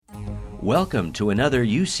Welcome to another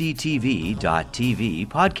UCTV.tv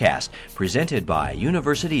podcast presented by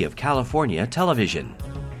University of California Television.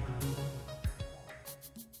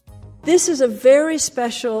 This is a very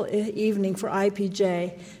special evening for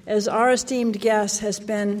IPJ, as our esteemed guest has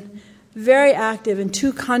been very active in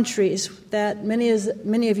two countries that many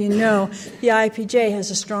of you know the IPJ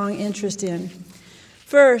has a strong interest in.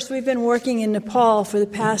 First, we've been working in Nepal for the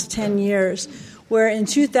past 10 years, where in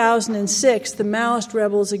 2006 the Maoist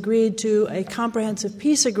rebels agreed to a comprehensive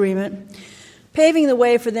peace agreement, paving the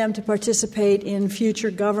way for them to participate in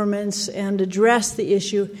future governments and address the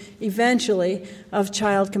issue, eventually, of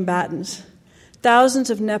child combatants. Thousands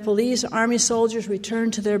of Nepalese army soldiers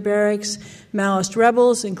returned to their barracks. Maoist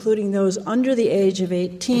rebels, including those under the age of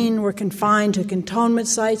 18, were confined to cantonment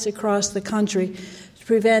sites across the country to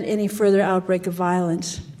prevent any further outbreak of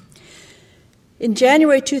violence. In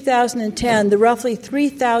January 2010, the roughly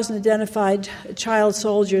 3,000 identified child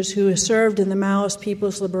soldiers who served in the Maoist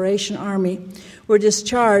People's Liberation Army were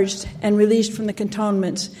discharged and released from the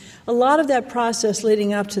cantonments. A lot of that process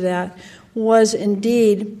leading up to that was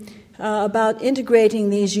indeed about integrating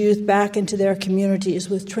these youth back into their communities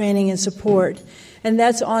with training and support, and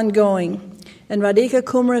that's ongoing. And Radhika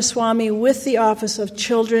Kumaraswamy, with the Office of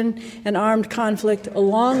Children and Armed Conflict,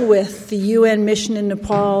 along with the UN mission in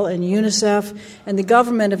Nepal and UNICEF and the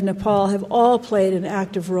government of Nepal, have all played an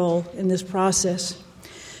active role in this process.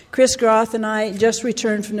 Chris Groth and I just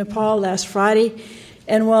returned from Nepal last Friday,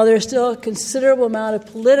 and while there's still a considerable amount of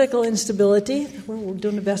political instability, we're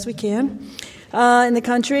doing the best we can, in the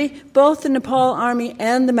country, both the Nepal Army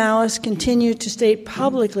and the Maoists continue to state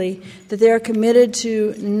publicly that they are committed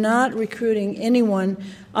to not recruiting anyone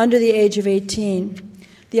under the age of 18.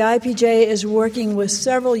 The IPJ is working with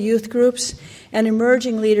several youth groups and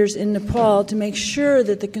emerging leaders in Nepal to make sure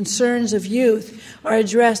that the concerns of youth are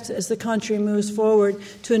addressed as the country moves forward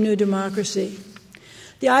to a new democracy.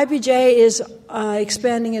 The IPJ is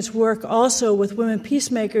expanding its work also with women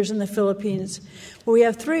peacemakers in the Philippines, where we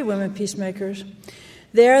have 3 women peacemakers.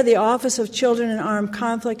 There, the Office of Children and Armed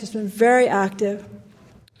Conflict has been very active,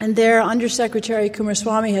 and there, Undersecretary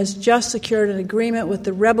Kumaraswamy has just secured an agreement with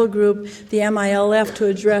the rebel group, the MILF, to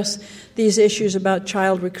address these issues about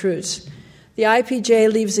child recruits. The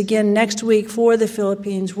IPJ leaves again next week for the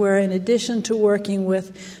Philippines, where in addition to working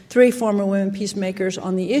with 3 former women peacemakers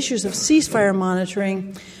on the issues of ceasefire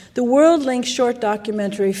monitoring, the WorldLink short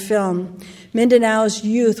documentary film, Mindanao's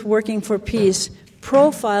Youth Working for Peace,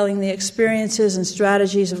 profiling the experiences and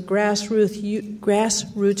strategies of grassroots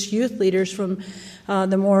youth leaders from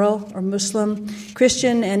the Moro or Muslim,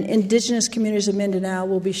 Christian, and indigenous communities of Mindanao,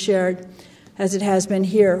 will be shared, as it has been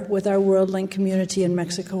here, with our WorldLink community in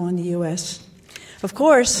Mexico and the U.S. Of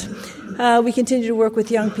course, we continue to work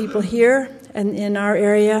with young people here and in our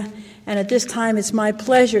area, and at this time it's my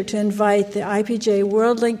pleasure to invite the IPJ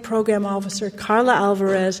WorldLink Program Officer, Carla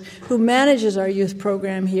Alvarez, who manages our youth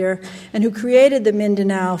program here and who created the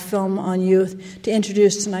Mindanao film on youth, to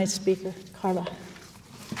introduce tonight's speaker. Carla.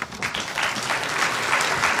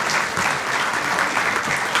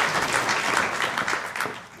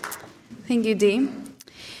 Thank you, Dee.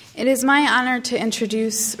 It is my honor to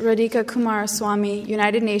introduce Radhika Kumaraswamy,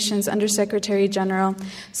 United Nations Undersecretary General,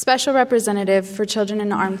 Special Representative for Children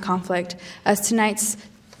in Armed Conflict, as tonight's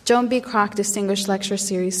Joan B. Kroc Distinguished Lecture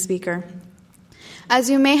Series speaker. As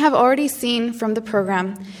you may have already seen from the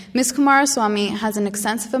program, Ms. Kumaraswamy has an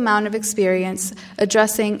extensive amount of experience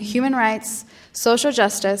addressing human rights, social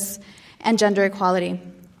justice, and gender equality.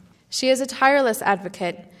 She is a tireless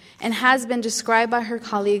advocate and has been described by her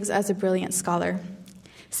colleagues as a brilliant scholar.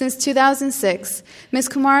 Since 2006, Ms.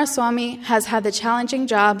 Kumaraswamy has had the challenging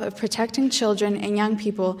job of protecting children and young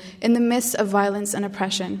people in the midst of violence and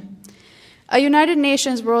oppression. A United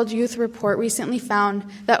Nations World Youth Report recently found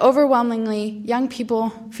that overwhelmingly young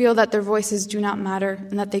people feel that their voices do not matter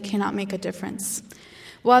and that they cannot make a difference.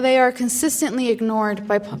 While they are consistently ignored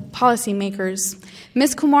by policymakers,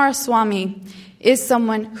 Ms. Kumaraswamy is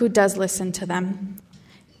someone who does listen to them.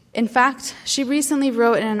 In fact, she recently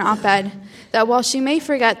wrote in an op-ed that while she may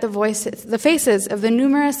forget the faces of the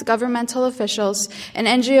numerous governmental officials and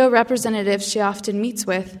NGO representatives she often meets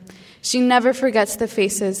with, she never forgets the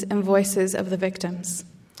faces and voices of the victims.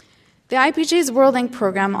 The IPJ's WorldLink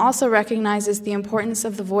program also recognizes the importance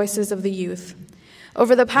of the voices of the youth.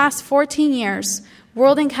 Over the past 14 years,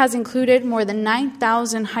 WorldLink has included more than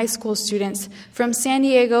 9,000 high school students from San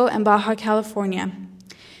Diego and Baja California.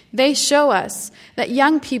 They show us that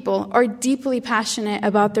young people are deeply passionate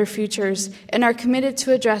about their futures and are committed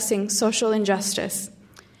to addressing social injustice.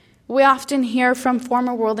 We often hear from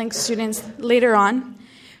former WorldLink students later on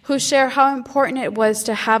who share how important it was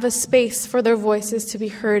to have a space for their voices to be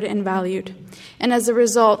heard and valued, and as a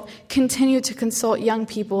result, continue to consult young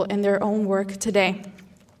people in their own work today.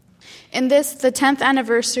 In this, the 10th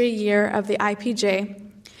anniversary year of the IPJ,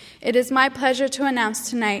 it is my pleasure to announce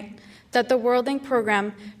tonight that the WorldLink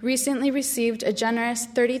program recently received a generous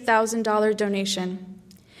 $30,000 donation.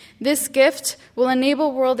 This gift will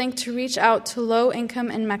enable WorldLink to reach out to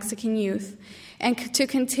low-income and Mexican youth and to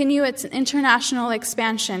continue its international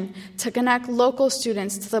expansion to connect local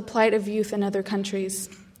students to the plight of youth in other countries.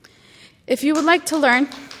 If you would like to learn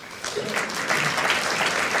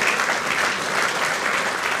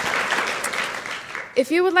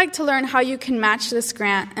how you can match this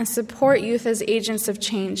grant and support youth as agents of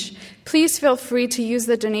change, please feel free to use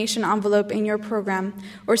the donation envelope in your program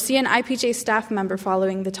or see an IPJ staff member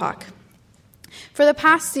following the talk. For the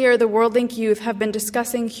past year, the WorldLink youth have been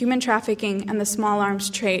discussing human trafficking and the small arms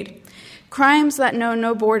trade, crimes that know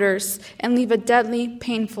no borders and leave a deadly,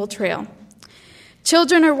 painful trail.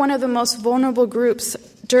 Children are one of the most vulnerable groups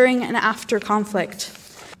during and after conflict.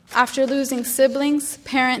 After losing siblings,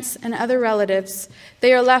 parents, and other relatives,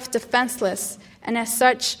 they are left defenseless and, as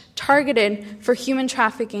such, targeted for human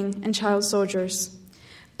trafficking and child soldiers.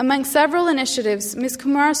 Among several initiatives, Ms.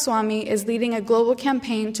 Coomaraswamy is leading a global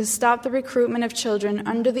campaign to stop the recruitment of children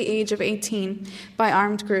under the age of 18 by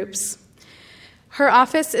armed groups. Her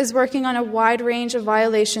office is working on a wide range of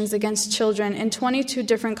violations against children in 22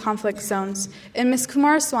 different conflict zones, and Ms.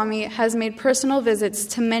 Coomaraswamy has made personal visits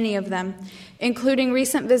to many of them, including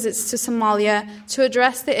recent visits to Somalia to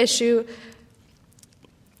address the issue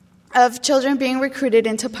of children being recruited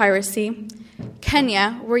into piracy,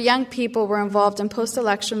 Kenya, where young people were involved in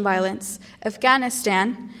post-election violence,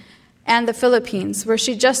 Afghanistan, and the Philippines, where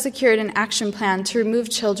she just secured an action plan to remove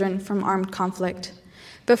children from armed conflict.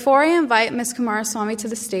 Before I invite Ms. Coomaraswamy to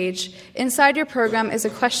the stage, inside your program is a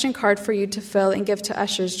question card for you to fill and give to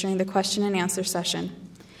ushers during the question and answer session.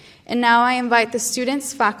 And now I invite the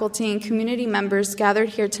students, faculty, and community members gathered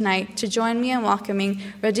here tonight to join me in welcoming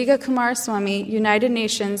Radhika Coomaraswamy, United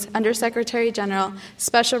Nations Undersecretary General,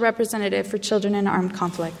 Special Representative for Children in Armed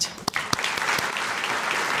Conflict.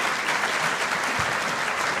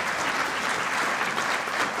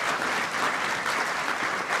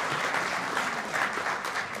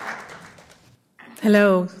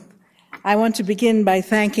 Hello. I want to begin by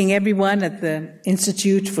thanking everyone at the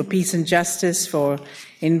Institute for Peace and Justice for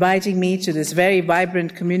inviting me to this very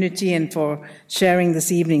vibrant community and for sharing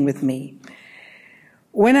this evening with me.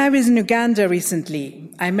 When I was in Uganda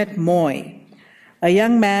recently, I met Moy, a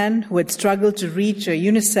young man who had struggled to reach a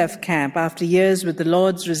UNICEF camp after years with the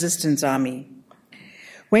Lord's Resistance Army.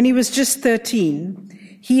 When he was just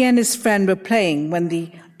 13, he and his friend were playing when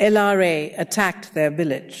the LRA attacked their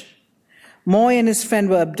village. Moy and his friend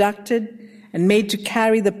were abducted and made to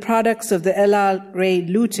carry the products of the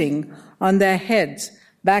LRA looting on their heads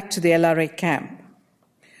back to the LRA camp.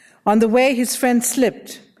 On the way, his friend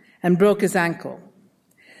slipped and broke his ankle.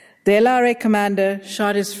 The LRA commander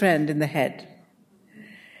shot his friend in the head.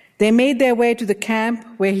 They made their way to the camp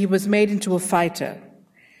where he was made into a fighter.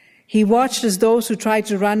 He watched as those who tried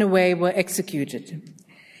to run away were executed.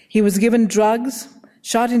 He was given drugs,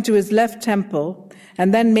 shot into his left temple,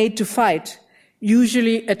 and then made to fight,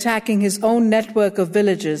 usually attacking his own network of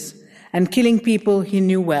villages and killing people he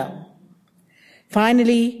knew well.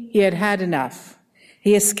 Finally, he had had enough.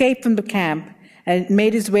 He escaped from the camp and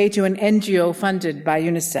made his way to an NGO funded by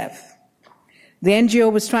UNICEF. The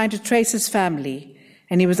NGO was trying to trace his family,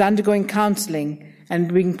 and he was undergoing counseling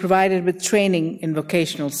and being provided with training in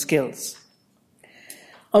vocational skills.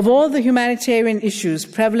 Of all the humanitarian issues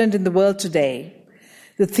prevalent in the world today,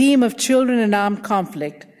 the theme of children in armed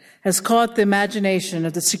conflict has caught the imagination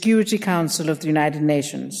of the Security Council of the United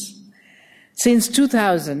Nations. Since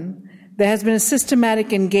 2000, there has been a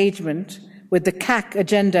systematic engagement with the CAC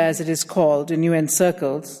agenda, as it is called in UN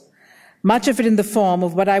circles, much of it in the form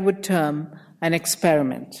of what I would term an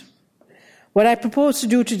experiment. What I propose to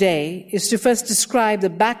do today is to first describe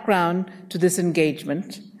the background to this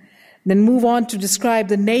engagement, then move on to describe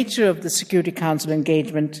the nature of the Security Council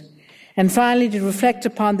engagement, and finally to reflect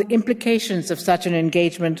upon the implications of such an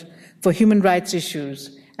engagement for human rights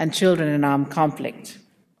issues and children in armed conflict.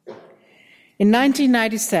 In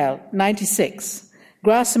 1996,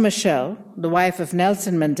 Graça Machel, the wife of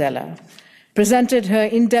Nelson Mandela, presented her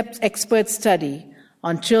in-depth expert study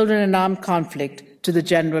on children in armed conflict to the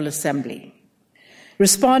General Assembly.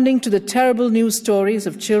 Responding to the terrible news stories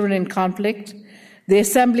of children in conflict, the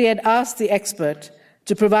Assembly had asked the expert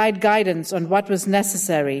to provide guidance on what was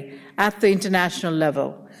necessary at the international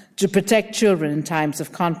level to protect children in times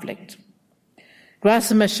of conflict.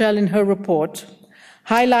 Graça Machel, in her report,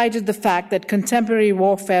 highlighted the fact that contemporary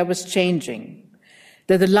warfare was changing,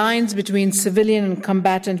 that the lines between civilian and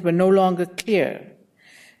combatant were no longer clear,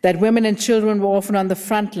 that women and children were often on the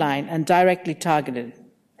front line and directly targeted.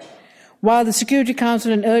 While the Security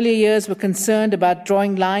Council in earlier years were concerned about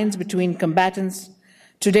drawing lines between combatants,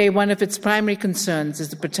 today one of its primary concerns is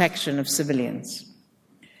the protection of civilians.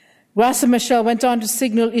 Grasser Machel went on to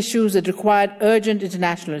signal issues that required urgent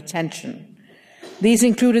international attention. These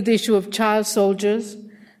included the issue of child soldiers,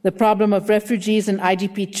 the problem of refugees and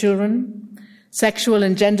IDP children, sexual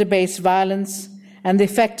and gender-based violence, and the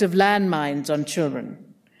effect of landmines on children.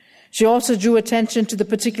 She also drew attention to the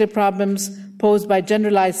particular problems posed by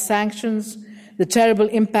generalized sanctions, the terrible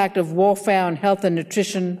impact of warfare on health and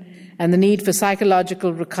nutrition, and the need for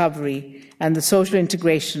psychological recovery and the social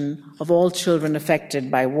integration of all children affected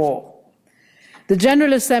by war. The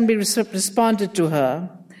General Assembly responded to her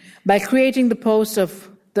by creating the post of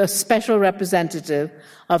the Special Representative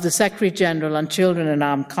of the Secretary General on Children in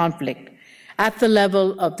Armed Conflict at the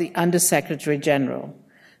level of the Under-Secretary General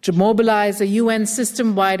to mobilize a UN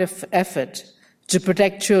system-wide effort to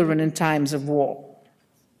protect children in times of war.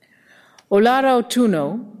 Olara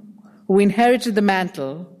Otuno, who inherited the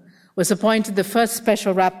mantle, was appointed the first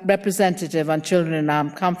Special Representative on Children in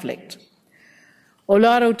Armed Conflict.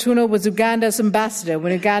 Olara Otuno was Uganda's ambassador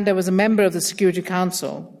when Uganda was a member of the Security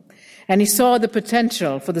Council, and he saw the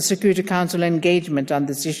potential for the Security Council engagement on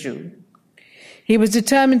this issue. He was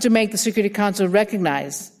determined to make the Security Council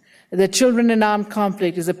recognize that children in armed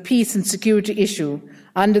conflict is a peace and security issue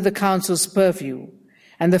under the Council's purview,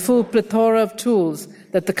 and the full plethora of tools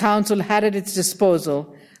that the Council had at its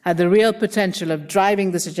disposal had the real potential of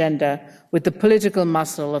driving this agenda with the political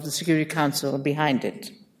muscle of the Security Council behind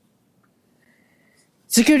it.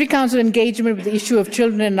 Security Council engagement with the issue of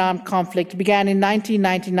children in armed conflict began in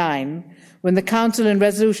 1999 when the Council in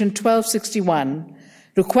Resolution 1261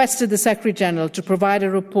 requested the Secretary General to provide a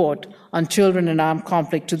report on children in armed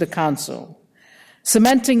conflict to the Council,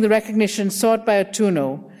 cementing the recognition sought by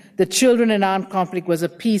Otuno that children in armed conflict was a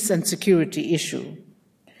peace and security issue.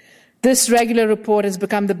 This regular report has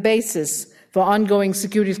become the basis for ongoing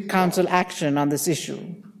Security Council action on this issue.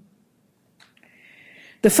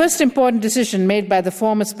 The first important decision made by the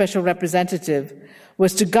former Special Representative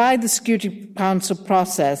was to guide the Security Council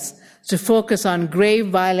process to focus on grave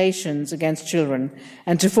violations against children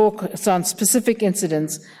and to focus on specific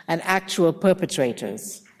incidents and actual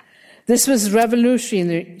perpetrators. This was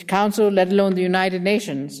revolutionary in the Council, let alone the United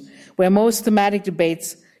Nations, where most thematic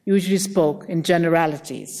debates usually spoke in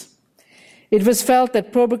generalities. It was felt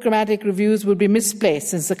that programmatic reviews would be misplaced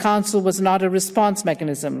since the Council was not a response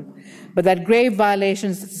mechanism, but that grave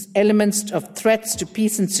violations, elements of threats to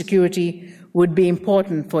peace and security, would be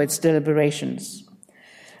important for its deliberations.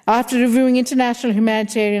 After reviewing international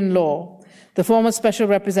humanitarian law, the former Special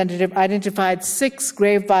Representative identified 6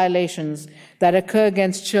 grave violations that occur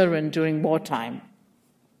against children during wartime: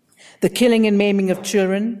 the killing and maiming of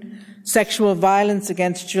children, sexual violence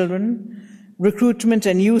against children, recruitment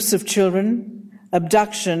and use of children,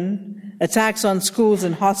 abduction, attacks on schools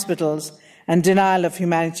and hospitals, and denial of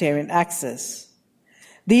humanitarian access.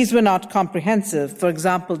 These were not comprehensive. For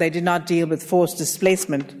example, they did not deal with forced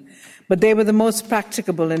displacement, but they were the most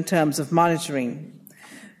practicable in terms of monitoring.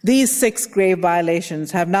 These 6 grave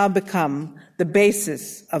violations have now become the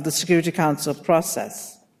basis of the Security Council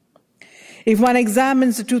process. If one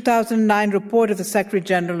examines the 2009 report of the Secretary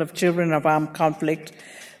General of Children of Armed Conflict,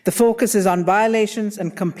 the focus is on violations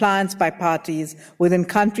and compliance by parties within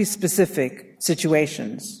country-specific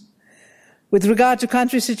situations. With regard to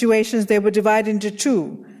country situations, they were divided into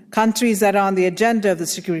 2: countries that are on the agenda of the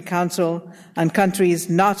Security Council and countries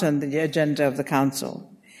not on the agenda of the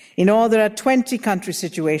Council. In all, there are 20 country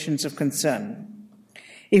situations of concern.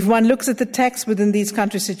 If one looks at the text within these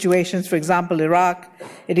country situations, for example, Iraq,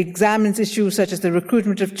 it examines issues such as the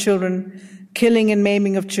recruitment of children, killing and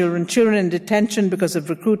maiming of children, children in detention because of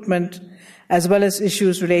recruitment, as well as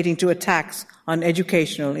issues relating to attacks on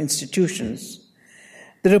educational institutions.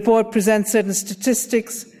 The report presents certain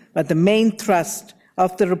statistics, but the main thrust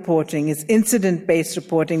of the reporting is incident-based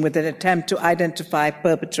reporting with an attempt to identify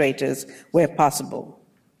perpetrators where possible.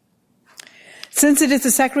 Since it is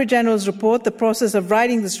the Secretary General's report, the process of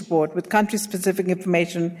writing this report with country-specific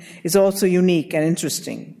information is also unique and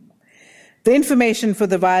interesting. The information for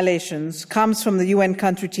the violations comes from the UN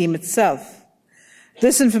country team itself.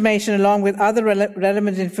 This information, along with other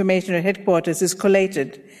relevant information at headquarters, is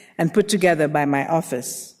collated and put together by my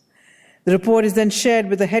office. The report is then shared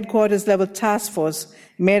with the headquarters-level task force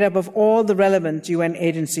made up of all the relevant UN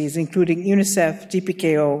agencies, including UNICEF,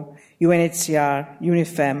 DPKO, UNHCR,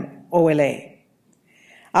 UNIFEM, OLA.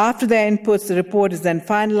 After their inputs, the report is then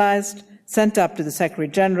finalized, sent up to the Secretary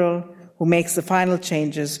General, who makes the final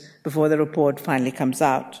changes before the report finally comes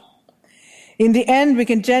out. In the end, we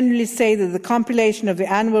can generally say that the compilation of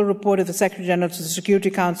the annual report of the Secretary General to the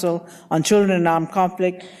Security Council on Children in Armed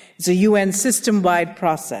Conflict is a UN system-wide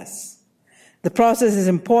process. The process is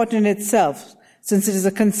important in itself, since it is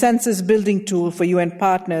a consensus-building tool for UN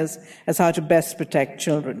partners as how to best protect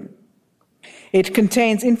children. It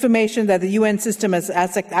contains information that the UN system has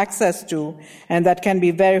access to and that can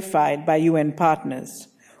be verified by UN partners.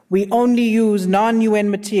 We only use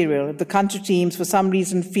non-UN material if the country teams for some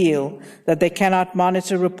reason feel that they cannot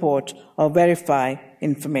monitor, report, or verify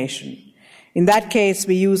information. In that case,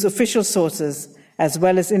 we use official sources as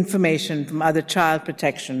well as information from other child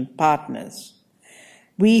protection partners.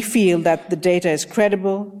 We feel that the data is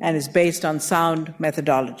credible and is based on sound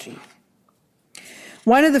methodology.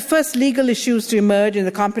 One of the first legal issues to emerge in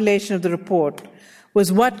the compilation of the report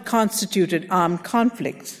was what constituted armed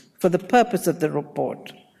conflict for the purpose of the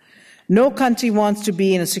report. No country wants to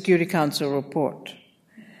be in a Security Council report.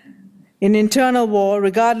 In internal war,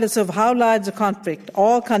 regardless of how large the conflict,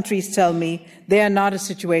 all countries tell me they are not a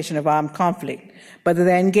situation of armed conflict, but that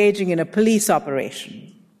they are engaging in a police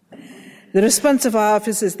operation. The response of our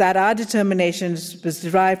office is that our determination was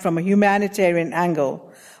derived from a humanitarian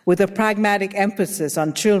angle with a pragmatic emphasis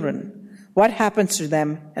on children, what happens to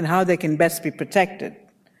them, and how they can best be protected.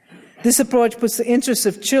 This approach puts the interests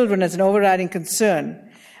of children as an overriding concern,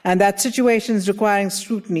 and that situations requiring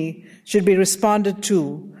scrutiny should be responded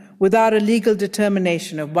to without a legal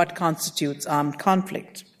determination of what constitutes armed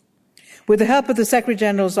conflict. With the help of the Secretary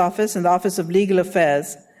General's Office and the Office of Legal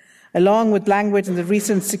Affairs, along with language in the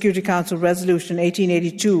recent Security Council Resolution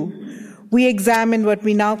 1882, we examined what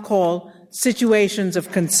we now call situations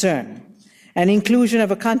of concern. An inclusion of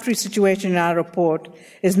a country situation in our report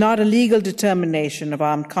is not a legal determination of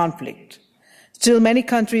armed conflict. Still, many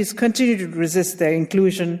countries continue to resist their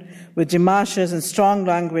inclusion with démarches and strong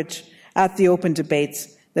language at the open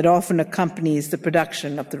debates that often accompanies the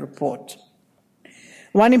production of the report.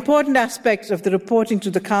 One important aspect of the reporting to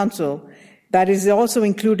the Council that is also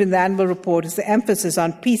included in the annual report is the emphasis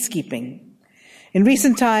on peacekeeping. In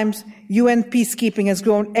recent times, UN peacekeeping has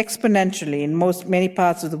grown exponentially in many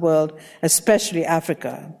parts of the world, especially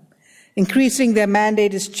Africa. Increasingly, their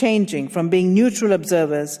mandate is changing from being neutral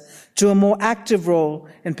observers to a more active role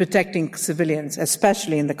in protecting civilians,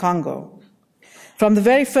 especially in the Congo. From the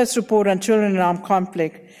very first report on children in armed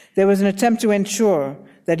conflict, there was an attempt to ensure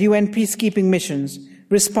that UN peacekeeping missions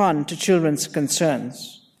respond to children's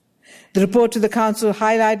concerns. The report to the Council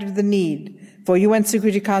highlighted the need for UN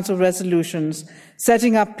Security Council resolutions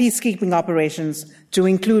setting up peacekeeping operations to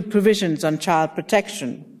include provisions on child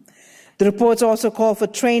protection. The reports also call for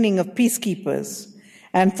training of peacekeepers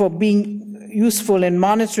and for being useful in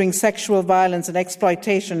monitoring sexual violence and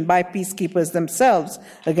exploitation by peacekeepers themselves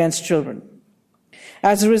against children.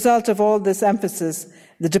 As a result of all this emphasis,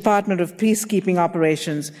 the Department of Peacekeeping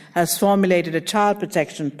Operations has formulated a child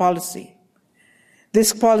protection policy.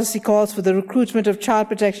 This policy calls for the recruitment of child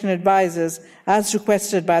protection advisors as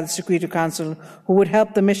requested by the Security Council who would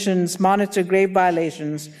help the missions monitor grave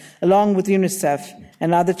violations along with UNICEF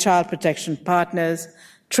and other child protection partners,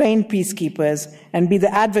 train peacekeepers, and be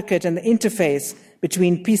the advocate and the interface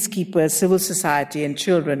between peacekeepers, civil society, and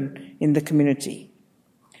children in the community.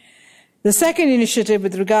 The second initiative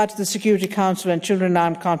with regard to the Security Council and children in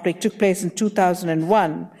armed conflict took place in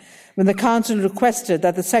 2001 when the Council requested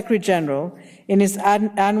that the Secretary General, in his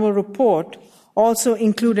annual report, also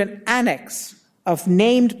include an annex of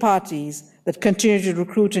named parties that continue to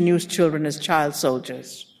recruit and use children as child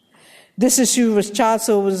soldiers. This issue with child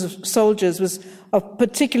soldiers was of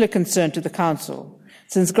particular concern to the Council,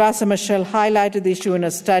 since Graça Machel highlighted the issue in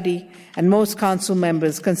a study, and most Council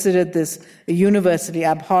members considered this a universally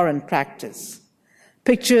abhorrent practice.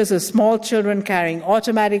 Pictures of small children carrying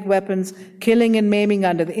automatic weapons, killing and maiming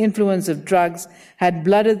under the influence of drugs had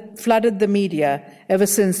flooded the media ever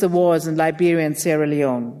since the wars in Liberia and Sierra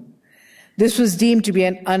Leone. This was deemed to be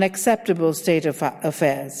an unacceptable state of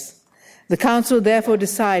affairs. The Council therefore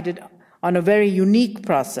decided on a very unique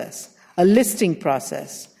process, a listing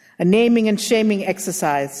process, a naming and shaming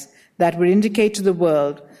exercise that would indicate to the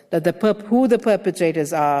world that who the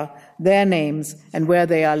perpetrators are, their names, and where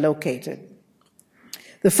they are located.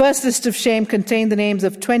 The first list of shame contained the names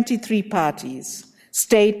of 23 parties,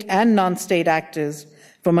 state and non-state actors,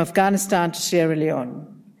 from Afghanistan to Sierra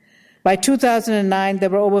Leone. By 2009,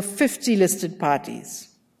 there were over 50 listed parties.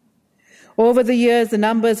 Over the years, the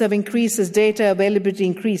numbers have increased as data availability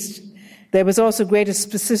increased. There was also greater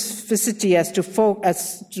specificity as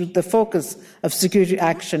to the focus of security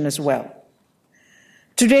action as well.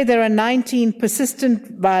 Today, there are 19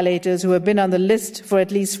 persistent violators who have been on the list for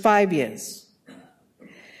at least 5 years.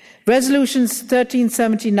 Resolutions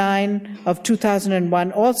 1379 of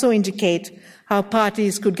 2001 also indicate how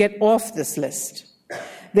parties could get off this list.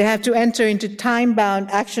 They have to enter into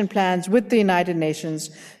time-bound action plans with the United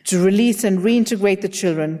Nations to release and reintegrate the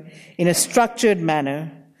children in a structured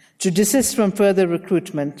manner, to desist from further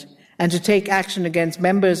recruitment, and to take action against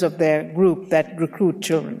members of their group that recruit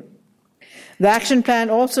children. The action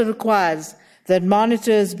plan also requires that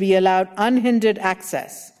monitors be allowed unhindered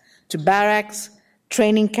access to barracks,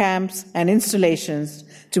 training camps, and installations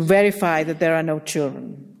to verify that there are no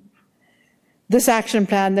children. This action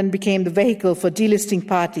plan then became the vehicle for delisting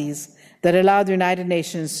parties that allow the United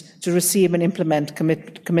Nations to receive and implement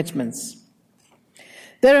commitments.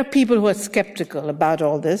 There are people who are skeptical about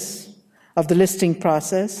all this, of the listing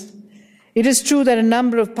process. It is true that a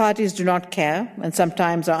number of parties do not care and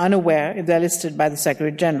sometimes are unaware if they are listed by the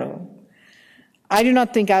Secretary General. I do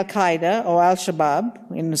not think Al-Qaeda or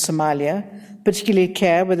Al-Shabaab in Somalia particularly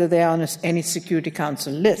care whether they are on any Security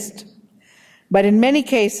Council list. But in many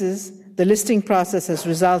cases, the listing process has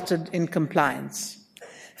resulted in compliance.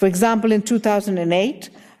 For example, in 2008,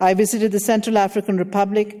 I visited the Central African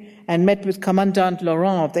Republic and met with Commandant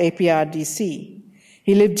Laurent of the APRDC.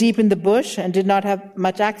 He lived deep in the bush and did not have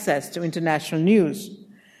much access to international news.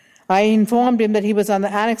 I informed him that he was on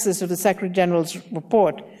the annexes of the Secretary General's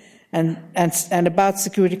report and about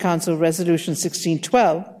Security Council Resolution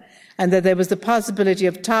 1612, and that there was the possibility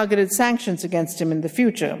of targeted sanctions against him in the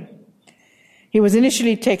future. He was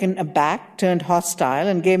initially taken aback, turned hostile,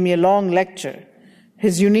 and gave me a long lecture,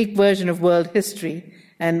 his unique version of world history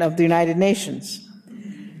and of the United Nations.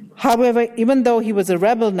 However, even though he was a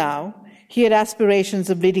rebel now, he had aspirations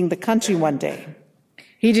of leading the country one day.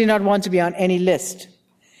 He did not want to be on any list.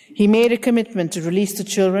 He made a commitment to release the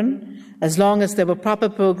children as long as there were proper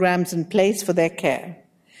programs in place for their care.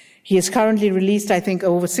 He has currently released, I think,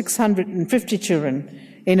 over 650 children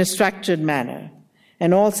in a structured manner,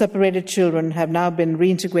 and all separated children have now been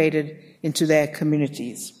reintegrated into their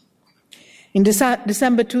communities. In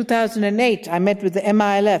December 2008, I met with the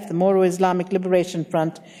MILF, the Moro Islamic Liberation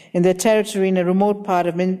Front, in their territory in a remote part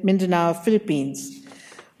of Mindanao, Philippines.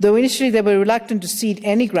 Though initially they were reluctant to cede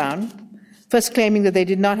any ground, first claiming that they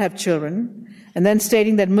did not have children, and then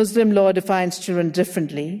stating that Muslim law defines children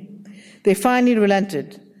differently, they finally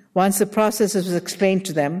relented once the process was explained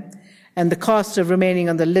to them and the cost of remaining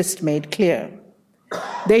on the list made clear.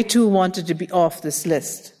 They too wanted to be off this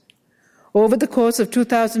list. Over the course of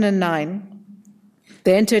 2009,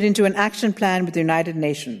 they entered into an action plan with the United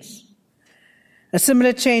Nations. A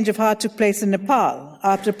similar change of heart took place in Nepal.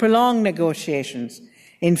 After prolonged negotiations,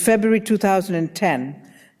 in February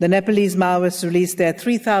 2010, the Nepalese Maoists released their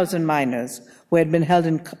 3,000 minors who had been held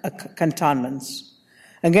in cantonments.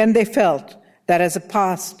 Again, they felt that as a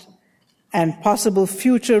past and possible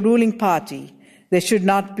future ruling party, they should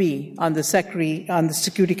not be on the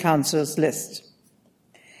Security Council's list.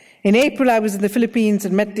 In April, I was in the Philippines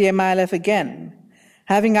and met the MILF again.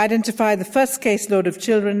 Having identified the first caseload of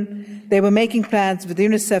children, they were making plans with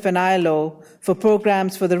UNICEF and ILO for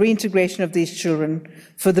programs for the reintegration of these children,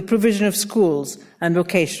 for the provision of schools and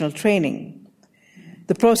vocational training.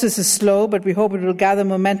 The process is slow, but we hope it will gather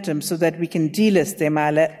momentum so that we can delist the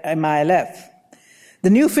MILF. The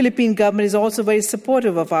new Philippine government is also very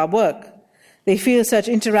supportive of our work. They feel such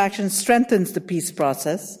interaction strengthens the peace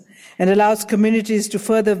process and allows communities to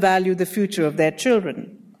further value the future of their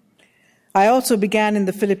children. I also began in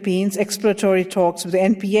the Philippines exploratory talks with the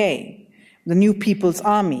NPA, the New People's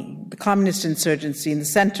Army, the communist insurgency in the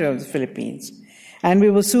center of the Philippines, and we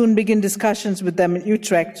will soon begin discussions with them in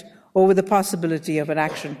Utrecht over the possibility of an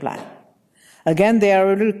action plan. Again, they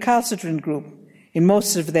are a recalcitrant group in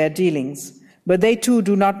most of their dealings, but they too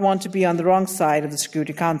do not want to be on the wrong side of the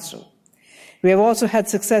Security Council. We have also had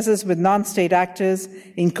successes with non-state actors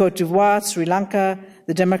in Cote d'Ivoire, Sri Lanka,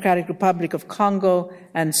 the Democratic Republic of Congo,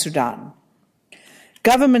 and Sudan.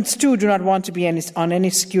 Governments, too, do not want to be on any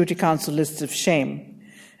Security Council list of shame.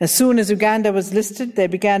 As soon as Uganda was listed, they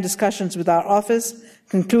began discussions with our office,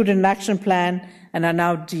 concluded an action plan, and are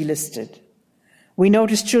now delisted. We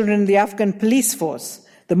noticed children in the Afghan police force.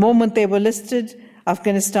 The moment they were listed,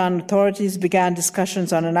 Afghanistan authorities began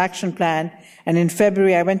discussions on an action plan, and in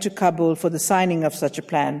February I went to Kabul for the signing of such a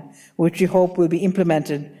plan, which we hope will be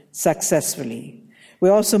implemented successfully.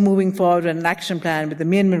 We're also moving forward on an action plan with the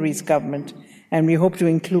Myanmarese government, and we hope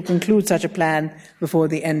to conclude such a plan before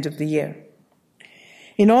the end of the year.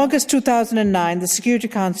 In August 2009, the Security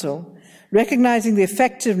Council, recognizing the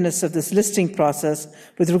effectiveness of this listing process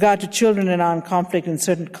with regard to children in armed conflict in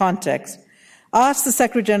certain contexts, asked the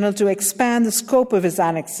Secretary-General to expand the scope of his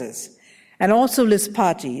annexes and also list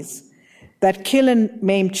parties that kill and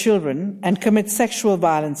maim children and commit sexual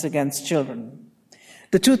violence against children.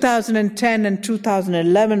 The 2010 and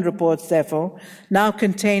 2011 reports, therefore, now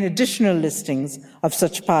contain additional listings of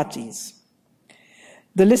such parties.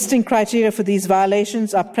 The listing criteria for these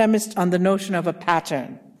violations are premised on the notion of a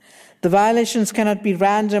pattern. The violations cannot be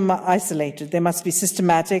random or isolated. They must be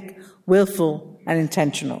systematic, willful, and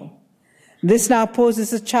intentional. This now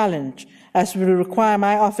poses a challenge, as will require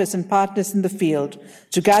my office and partners in the field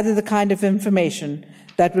to gather the kind of information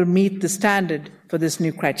that will meet the standard for this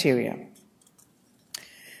new criteria.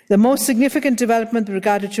 The most significant development with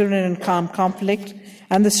regard to children in armed conflict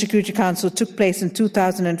and the Security Council took place in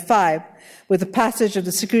 2005 with the passage of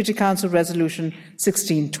the Security Council Resolution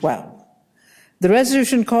 1612. The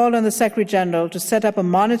resolution called on the Secretary-General to set up a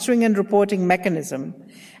monitoring and reporting mechanism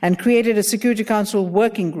and created a Security Council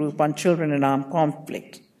working group on children in armed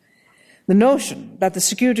conflict. The notion that the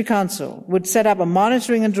Security Council would set up a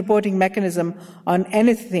monitoring and reporting mechanism on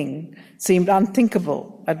anything seemed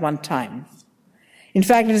unthinkable at one time. In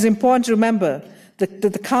fact, it is important to remember that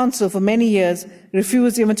the Council for many years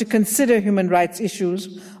refused even to consider human rights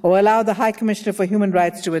issues or allow the High Commissioner for Human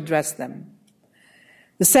Rights to address them.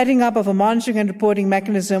 The setting up of a monitoring and reporting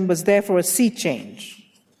mechanism was therefore a sea change.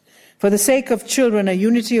 For the sake of children, a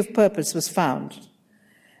unity of purpose was found.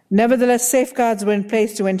 Nevertheless, safeguards were in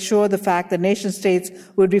place to ensure the fact that nation-states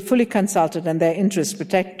would be fully consulted and their interests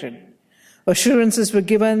protected. Assurances were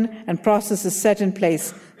given and processes set in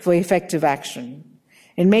place for effective action.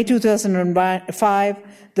 In May 2005,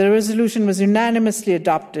 the resolution was unanimously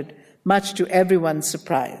adopted, much to everyone's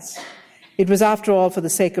surprise. It was, after all, for the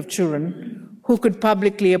sake of children. Who could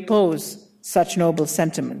publicly oppose such noble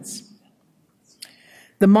sentiments?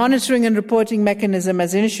 The monitoring and reporting mechanism,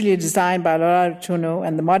 as initially designed by Laura Tuno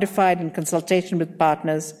and modified in consultation with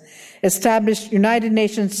partners, established United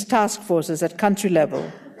Nations task forces at country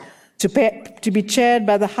level to be chaired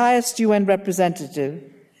by the highest UN representative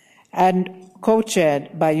and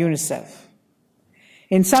co-chaired by UNICEF.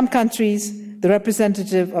 In some countries, the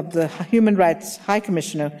representative of the Human Rights High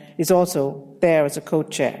Commissioner is also there as a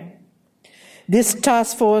co-chair. This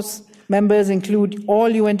task force members include all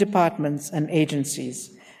UN departments and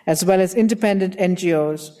agencies, as well as independent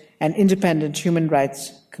NGOs and independent human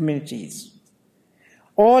rights communities.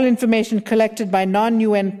 All information collected by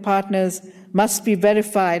non-UN partners must be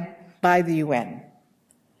verified by the UN.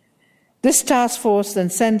 This task force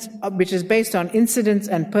then sends, which is based on incidents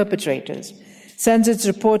and perpetrators, sends its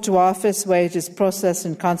report to our office where it is processed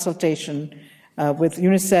in consultation with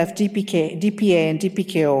UNICEF, DPA, and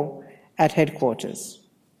DPKO at headquarters.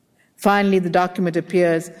 Finally, the document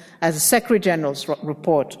appears as a Secretary-General's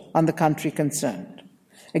report on the country concerned.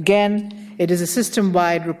 Again, it is a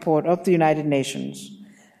system-wide report of the United Nations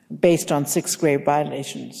based on 6 grave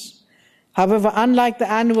violations. However, unlike the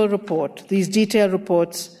annual report, these detailed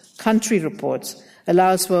reports, country reports,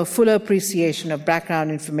 allows for a fuller appreciation of background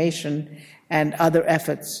information and other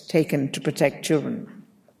efforts taken to protect children.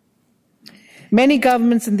 Many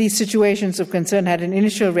governments in these situations of concern had an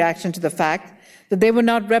initial reaction to the fact that they were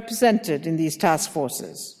not represented in these task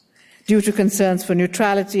forces due to concerns for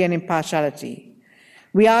neutrality and impartiality.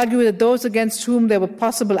 We argue that those against whom there were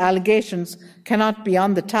possible allegations cannot be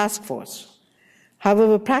on the task force.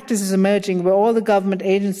 However, practice is emerging where all the government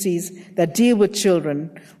agencies that deal with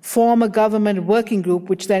children form a government working group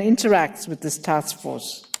which then interacts with this task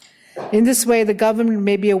force. In this way, the government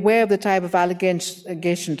may be aware of the type of allegations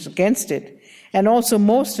against it, and also,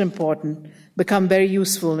 most important, become very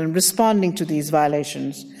useful in responding to these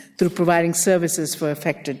violations through providing services for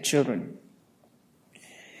affected children.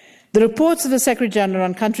 The reports of the Secretary-General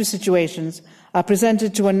on country situations are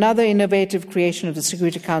presented to another innovative creation of the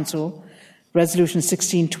Security Council, Resolution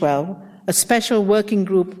 1612, a special working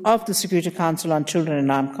group of the Security Council on Children in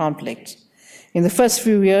Armed Conflict. In the first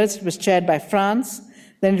few years, it was chaired by France,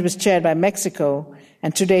 then it was chaired by Mexico,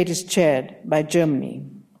 and today it is chaired by Germany.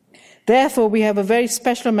 Therefore, we have a very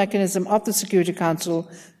special mechanism of the Security Council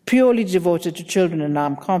purely devoted to children in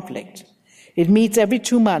armed conflict. It meets every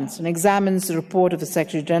 2 months and examines the report of the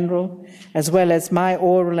Secretary-General, as well as my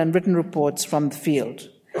oral and written reports from the field.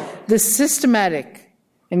 This systematic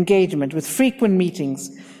engagement with frequent meetings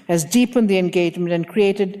has deepened the engagement and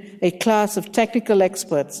created a class of technical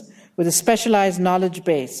experts with a specialized knowledge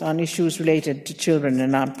base on issues related to children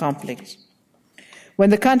in armed conflict. When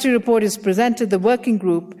the country report is presented, the working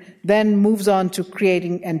group then moves on to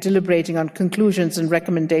creating and deliberating on conclusions and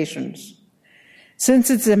recommendations. Since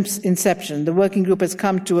its inception, the working group has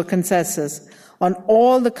come to a consensus on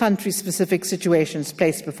all the country-specific situations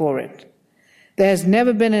placed before it. There has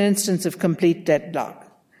never been an instance of complete deadlock.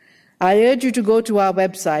 I urge you to go to our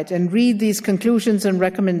website and read these conclusions and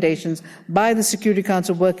recommendations by the Security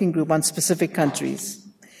Council Working Group on specific countries.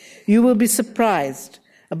 You will be surprised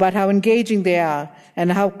about how engaging they are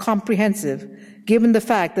and how comprehensive, given the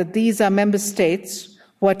fact that these are member states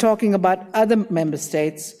who are talking about other member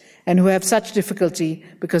states and who have such difficulty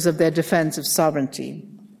because of their defense of sovereignty.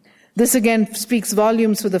 This again speaks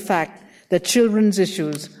volumes for the fact that children's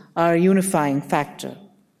issues are a unifying factor.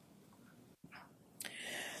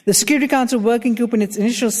 The Security Council Working Group in its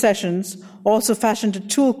initial sessions also fashioned a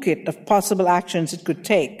toolkit of possible actions it could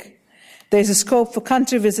take. There is a scope for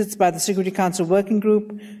country visits by the Security Council Working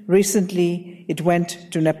Group. Recently, it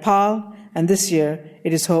went to Nepal, and this year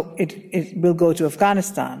it will go to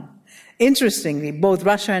Afghanistan. Interestingly, both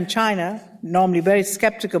Russia and China, normally very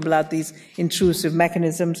skeptical about these intrusive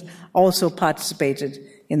mechanisms, also participated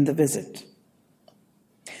in the visit.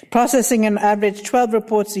 Processing an average 12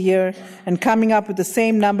 reports a year and coming up with the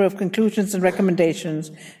same number of conclusions and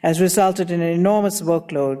recommendations has resulted in an enormous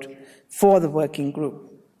workload for the working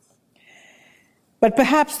group. But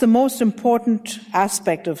perhaps the most important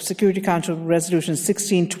aspect of Security Council Resolution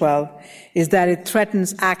 1612 is that it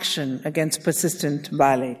threatens action against persistent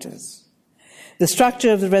violators. The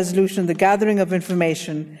structure of the resolution, the gathering of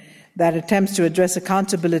information that attempts to address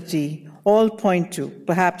accountability, all point to,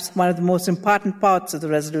 perhaps one of the most important parts of the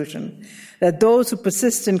resolution, that those who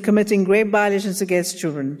persist in committing grave violations against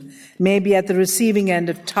children may be at the receiving end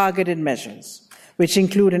of targeted measures, which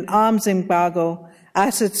include an arms embargo,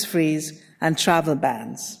 assets freeze, and travel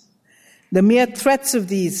bans. The mere threats of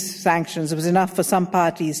these sanctions was enough for some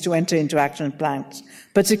parties to enter into action plans,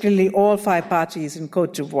 particularly all 5 parties in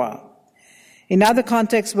Côte d'Ivoire. In other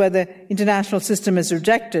contexts where the international system is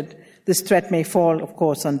rejected, this threat may fall, of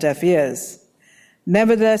course, on deaf ears.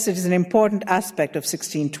 Nevertheless, it is an important aspect of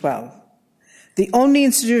 1612. The only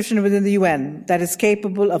institution within the UN that is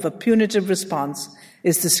capable of a punitive response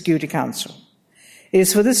is the Security Council. It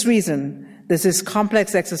is for this reason that this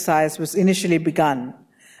complex exercise was initially begun,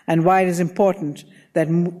 and why it is important that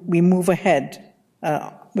we move ahead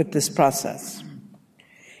with this process.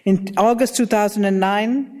 In August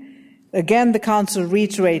 2009, again, the Council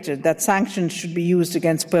reiterated that sanctions should be used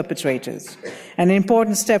against perpetrators. An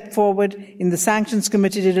important step forward in the Sanctions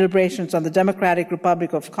Committee deliberations on the Democratic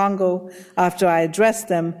Republic of Congo, after I addressed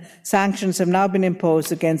them, sanctions have now been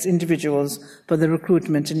imposed against individuals for the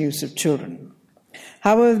recruitment and use of children.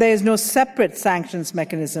 However, there is no separate sanctions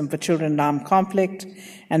mechanism for children in armed conflict,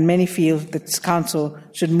 and many feel that the Council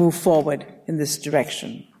should move forward in this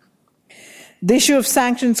direction. The issue of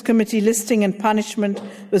sanctions committee listing and punishment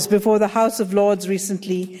was before the House of Lords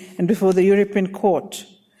recently and before the European Court.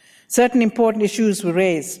 Certain important issues were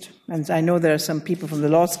raised, and I know there are some people from the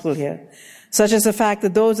law school here, such as the fact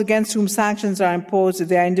that those against whom sanctions are imposed, if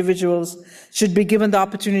they are individuals, should be given the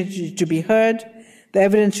opportunity to be heard, the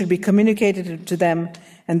evidence should be communicated to them,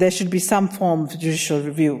 and there should be some form of judicial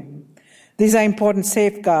review. These are important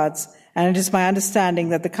safeguards, and it is my understanding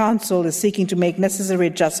that the Council is seeking to make necessary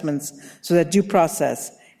adjustments so that due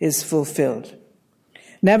process is fulfilled.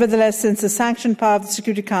 Nevertheless, since the sanction power of the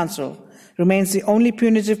Security Council remains the only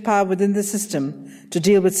punitive power within the system to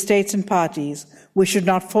deal with states and parties, we should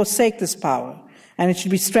not forsake this power, and it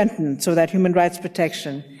should be strengthened so that human rights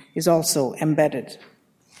protection is also embedded.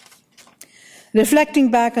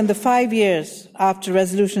 Reflecting back on the 5 years after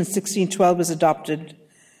Resolution 1612 was adopted,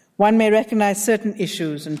 one may recognize certain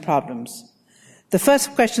issues and problems. The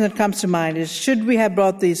first question that comes to mind is, should we have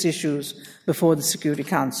brought these issues before the Security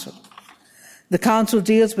Council? The Council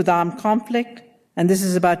deals with armed conflict, and this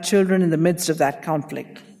is about children in the midst of that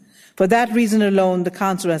conflict. For that reason alone, the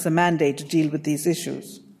Council has a mandate to deal with these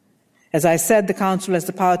issues. As I said, the Council has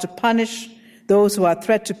the power to punish those who are a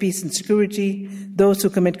threat to peace and security. Those who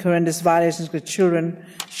commit horrendous violations with children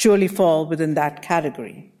surely fall within that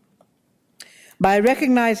category. By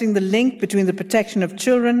recognizing the link between the protection of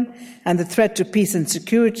children and the threat to peace and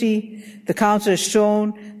security, the Council has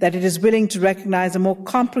shown that it is willing to recognize a more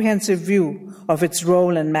comprehensive view of its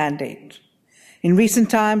role and mandate. In recent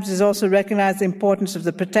times, it has also recognized the importance of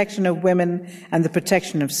the protection of women and the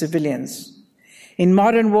protection of civilians. In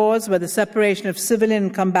modern wars, where the separation of civilian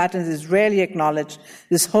and combatants is rarely acknowledged,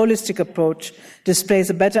 this holistic approach displays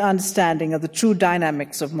a better understanding of the true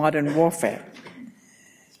dynamics of modern warfare.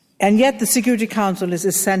 And yet the Security Council is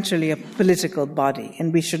essentially a political body,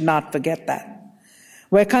 and we should not forget that.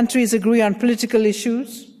 Where countries agree on political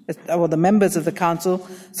issues, or the members of the Council,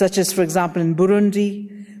 such as, for example, in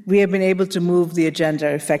Burundi, we have been able to move the agenda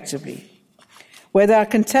effectively. Where there are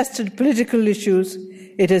contested political issues,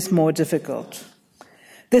 it is more difficult.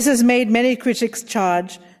 This has made many critics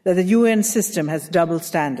charge that the UN system has double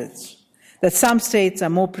standards, that some states are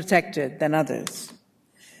more protected than others.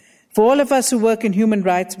 For all of us who work in human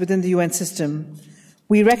rights within the UN system,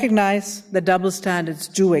 we recognize that double standards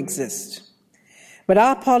do exist. But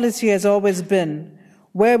our policy has always been,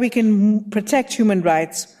 where we can protect human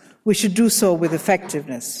rights, we should do so with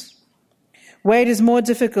effectiveness. Where it is more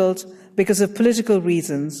difficult because of political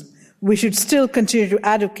reasons, we should still continue to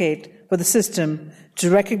advocate for the system to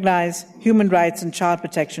recognize human rights and child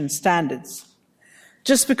protection standards.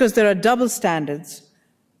 Just because there are double standards,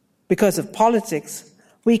 because of politics,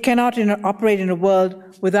 we cannot operate in a world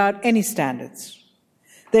without any standards.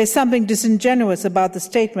 There is something disingenuous about the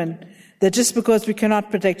statement that just because we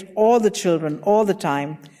cannot protect all the children all the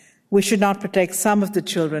time, we should not protect some of the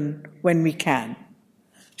children when we can.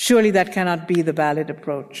 Surely that cannot be the valid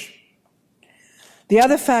approach. The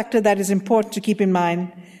other factor that is important to keep in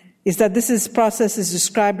mind is that this process is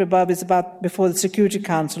described above is about before the Security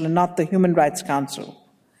Council and not the Human Rights Council.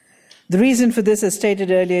 The reason for this, as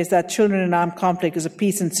stated earlier, is that children in armed conflict is a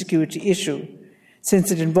peace and security issue,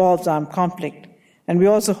 since it involves armed conflict, and we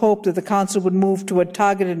also hope that the Council would move toward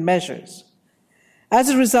targeted measures. As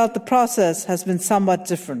a result, the process has been somewhat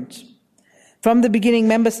different. From the beginning,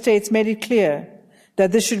 member states made it clear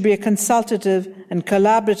that this should be a consultative and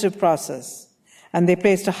collaborative process, and they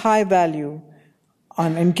placed a high value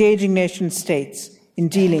on engaging nation states in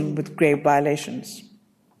dealing with grave violations.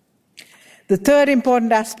 The third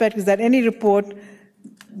important aspect is that any report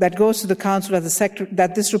that goes to the Council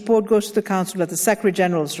that this report goes to the Council as the Secretary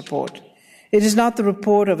General's report. It is not the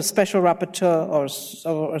report of a special rapporteur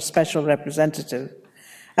or a special representative.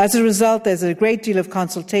 As a result, there's a great deal of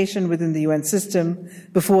consultation within the UN system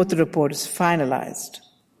before the report is finalized.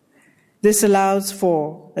 This allows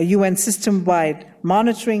for a UN system-wide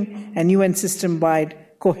monitoring and UN system-wide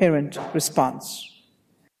coherent response.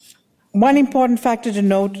 One important factor to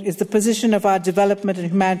note is the position of our development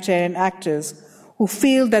and humanitarian actors who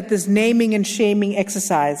feel that this naming and shaming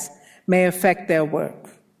exercise may affect their work.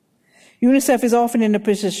 UNICEF is often in a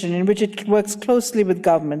position in which it works closely with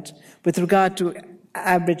government with regard to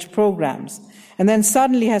average programs, and then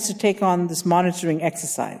suddenly has to take on this monitoring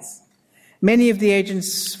exercise. Many of the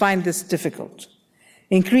agents find this difficult.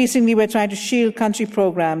 Increasingly, we're trying to shield country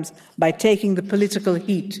programs by taking the political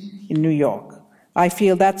heat in New York. I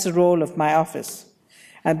feel that's the role of my office.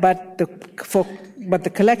 But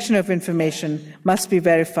the collection of information must be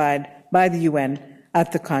verified by the UN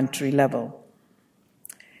at the country level.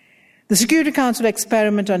 The Security Council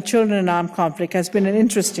experiment on children in armed conflict has been an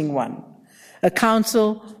interesting one. A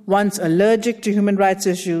council, once allergic to human rights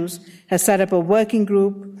issues, has set up a working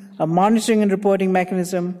group, a monitoring and reporting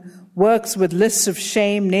mechanism, works with lists of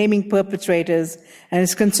shame, naming perpetrators, and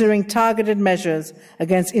is considering targeted measures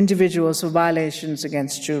against individuals for violations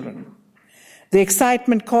against children. The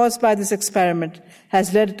excitement caused by this experiment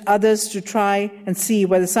has led others to try and see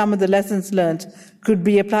whether some of the lessons learned could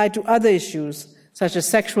be applied to other issues, such as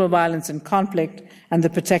sexual violence and conflict and the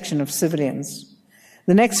protection of civilians.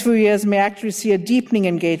 The next few years may actually see a deepening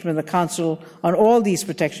engagement of the Council on all these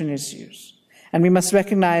protection issues, and we must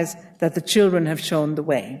recognize that the children have shown the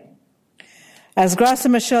way. As Graça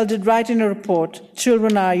Machel did write in a report,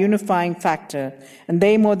 children are a unifying factor, and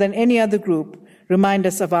they, more than any other group, remind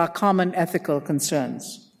us of our common ethical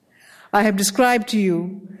concerns. I have described to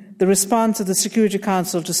you the response of the Security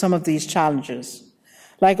Council to some of these challenges.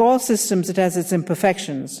 Like all systems, it has its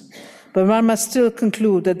imperfections, but one must still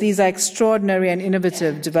conclude that these are extraordinary and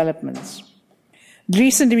innovative developments.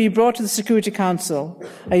 Recently, we brought to the Security Council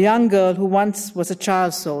a young girl who once was a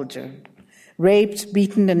child soldier, raped,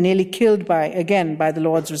 beaten, and nearly killed by the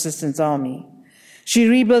Lord's Resistance Army. She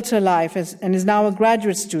rebuilt her life and is now a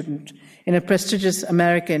graduate student in a prestigious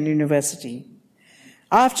American university.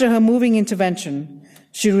 After her moving intervention,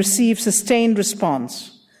 she received sustained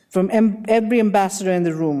response from every ambassador in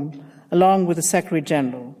the room, along with the Secretary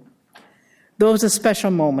General. Those are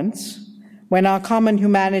special moments when our common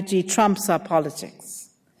humanity trumps our politics.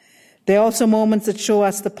 They are also moments that show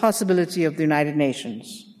us the possibility of the United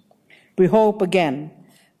Nations. We hope, again,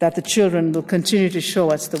 that the children will continue to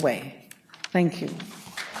show us the way. Thank you.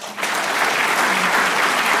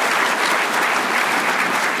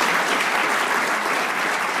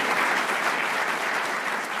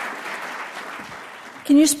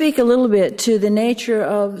 Can you speak a little bit to the nature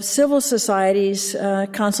of civil society's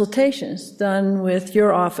consultations done with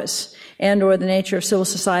your office, and or the nature of civil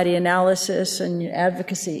society analysis and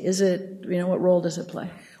advocacy? Is it, what role does it play?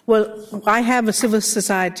 Well, I have a civil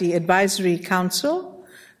society advisory council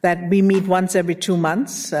that we meet once every 2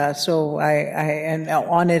 months. And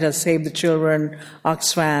on it are Save the Children,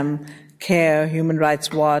 Oxfam, CARE, Human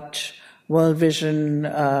Rights Watch, World Vision,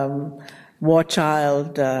 War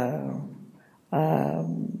Child,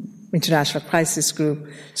 International Crisis Group.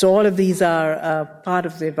 So all of these are part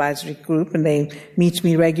of the advisory group, and they meet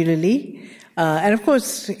me regularly. And of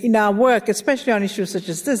course, in our work, especially on issues such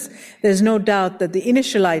as this, there's no doubt that the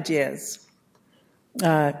initial ideas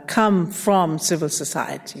come from civil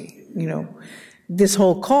society. This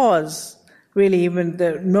whole cause, really, even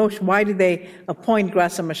the notion, why did they appoint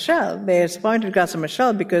Graça Machel? They appointed Graça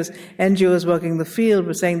Machel because NGOs working in the field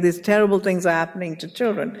were saying these terrible things are happening to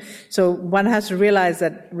children. So one has to realize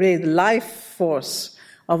that really the life force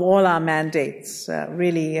of all our mandates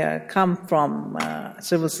really come from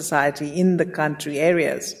civil society in the country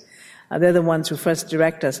areas. They're the ones who first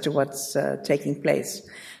direct us to what's taking place.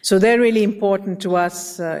 So they're really important to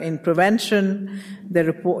us in prevention, they're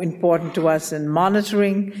important to us in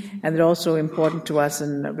monitoring, and they're also important to us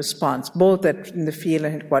in response, both in the field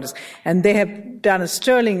and headquarters. And they have done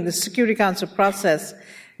the Security Council process,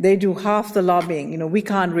 they do half the lobbying. We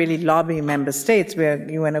can't really lobby member states, we're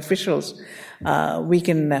UN officials. We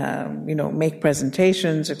can, make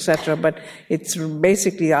presentations, etc., but it's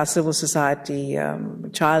basically our civil society,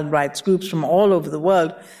 child rights groups from all over the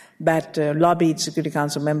world that lobbied Security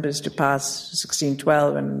Council members to pass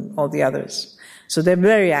 1612 and all the others. So they're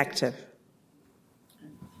very active.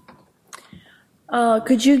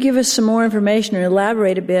 Could you give us some more information or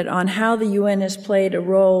elaborate a bit on how the UN has played a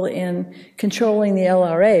role in controlling the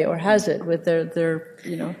LRA, or has it, with their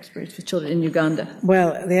experience with children in Uganda?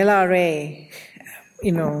 Well, the LRA,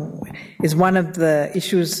 is one of the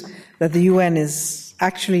issues that the UN is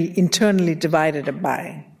actually internally divided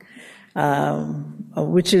by.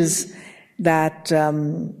 Which is that,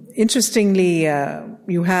 interestingly,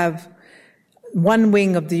 you have one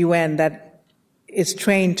wing of the UN that is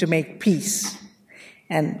trained to make peace.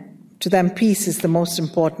 And to them, peace is the most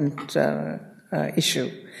important issue.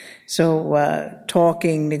 So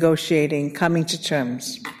talking, negotiating, coming to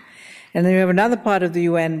terms. And then you have another part of the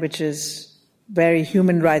UN which is very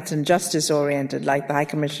human rights and justice oriented, like the High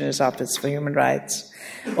Commissioner's Office for Human Rights,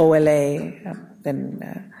 OLA,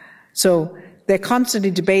 so they're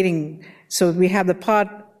constantly debating. So we have the part,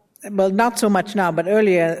 well, not so much now, but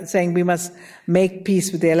earlier saying we must make peace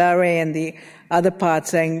with the LRA, and the other part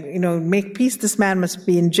saying, make peace, this man must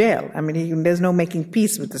be in jail. I mean, there's no making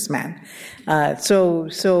peace with this man. So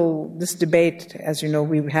this debate, as you know,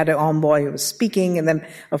 we had an envoy who was speaking, and then,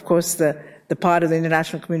 of course, the part of the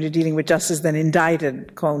international community dealing with justice then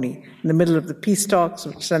indicted Kony in the middle of the peace talks,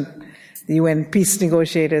 which sent the UN peace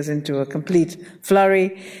negotiators into a complete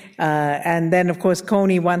flurry. And then, of course,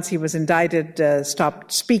 Kony, once he was indicted,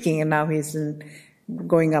 stopped speaking, and now he's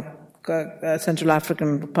going up Central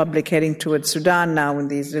African Republic, heading towards Sudan now in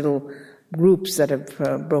these little groups that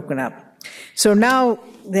have broken up. So now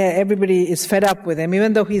everybody is fed up with him,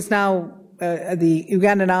 even though he's now, the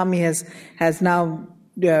Ugandan army has now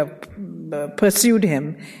pursued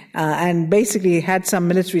him and basically had some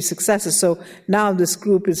military successes. So now this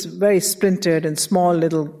group is very splintered and small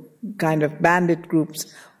little kind of bandit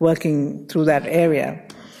groups working through that area.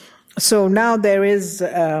 So now there is,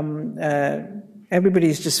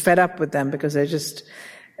 everybody's just fed up with them because they just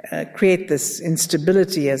create this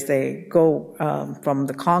instability as they go from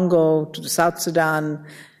the Congo to the South Sudan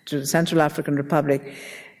to the Central African Republic.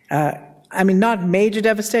 Not major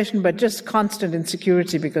devastation, but just constant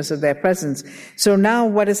insecurity because of their presence. So now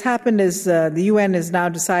what has happened is the UN has now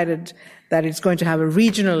decided that it's going to have a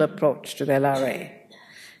regional approach to the LRA.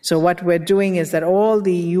 So what we're doing is that all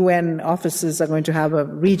the UN offices are going to have a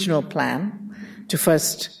regional plan to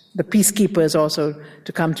first, the peacekeepers also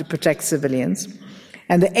to come to protect civilians.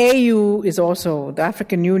 And the AU is also, the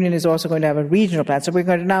African Union is also going to have a regional plan. So we're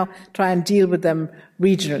going to now try and deal with them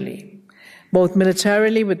regionally, both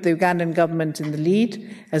militarily with the Ugandan government in the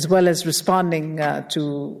lead, as well as responding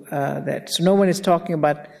to that. So no one is talking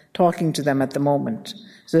about talking to them at the moment.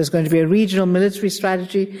 So there's going to be a regional military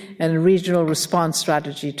strategy and a regional response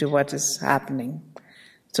strategy to what is happening.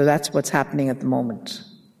 So that's what's happening at the moment.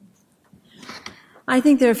 I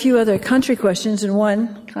think there are a few other country questions, and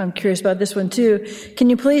one, I'm curious about this one too. Can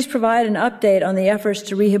you please provide an update on the efforts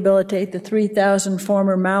to rehabilitate the 3,000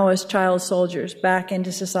 former Maoist child soldiers back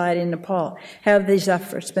into society in Nepal? Have these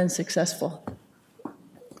efforts been successful?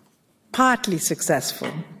 Partly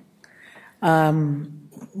successful.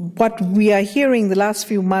 What we are hearing the last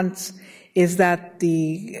few months is that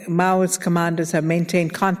the Maoist commanders have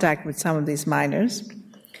maintained contact with some of these minors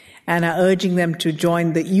and are urging them to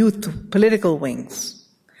join the youth political wings.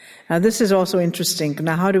 Now, this is also interesting.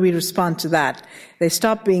 Now, how do we respond to that? They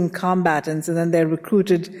stop being combatants, and then they're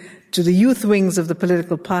recruited to the youth wings of the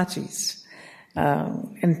political parties.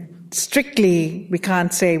 And strictly, we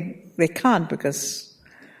can't say they can't because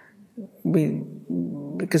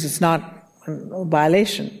it's not a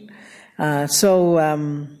violation. So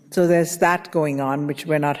there's that going on, which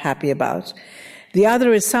we're not happy about. The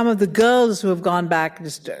other is some of the girls who have gone back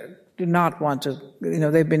just do not want to,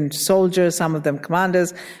 they've been soldiers, some of them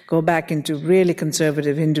commanders, go back into really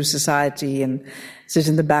conservative Hindu society and sit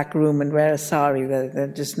in the back room and wear a sari. They're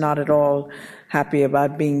just not at all happy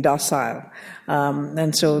about being docile.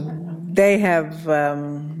 And so they have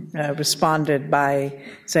responded by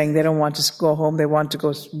saying they don't want to go home, they want to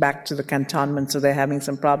go back to the cantonment, so they're having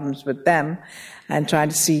some problems with them and trying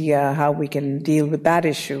to see how we can deal with that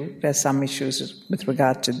issue. There's some issues with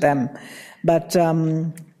regard to them. But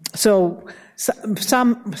so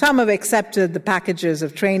some have accepted the packages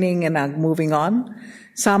of training and are moving on.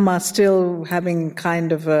 Some are still having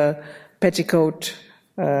kind of a petticoat,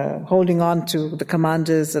 holding on to the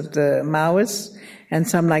commanders of the Maoists, and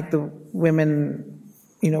some, like the women,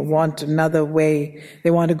 want another way.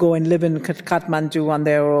 They want to go and live in Kathmandu on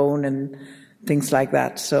their own and things like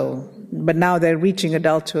that. So, but now they're reaching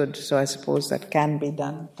adulthood, so I suppose that can be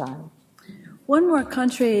done. One more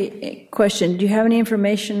country question. Do you have any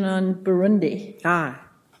information on Burundi?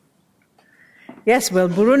 Yes, well,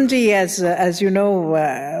 Burundi, as you know,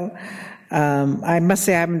 I must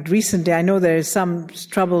say I haven't recently. I know there is some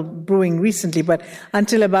trouble brewing recently, but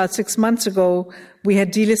until about 6 months ago, we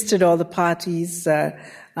had delisted all the parties.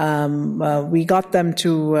 We got them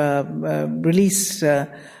to release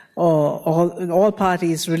all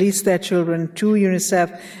parties, release their children to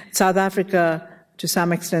UNICEF. South Africa, to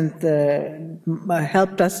some extent,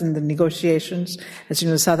 helped us in the negotiations. As you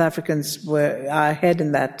know, South Africans are ahead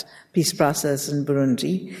in that peace process in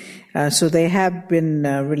Burundi. So they have been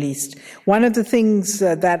released. One of the things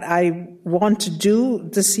that I want to do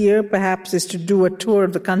this year, perhaps, is to do a tour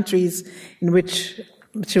of the countries in which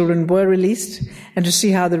children were released and to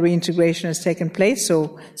see how the reintegration has taken place.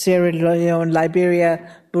 So Sierra Leone, Liberia,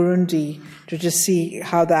 Burundi, to just see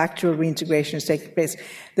how the actual reintegration is taking place.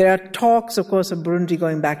 There are talks, of course, of Burundi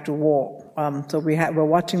going back to war. So we're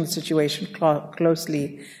watching the situation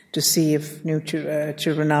closely to see if new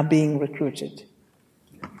children are being recruited.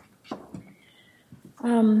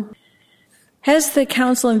 Has the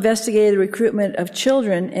Council investigated the recruitment of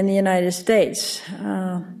children in the United States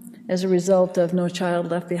as a result of No Child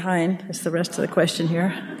Left Behind? That's the rest of the question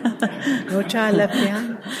here. No Child Left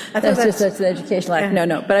Behind? That's the educational act. Yeah.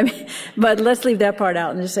 No. But let's leave that part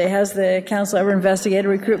out and just say, has the Council ever investigated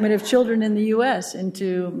recruitment of children in the U.S.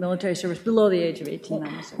 into military service below the age of 18?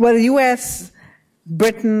 Well, the U.S.,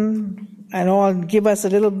 Britain, and all give us a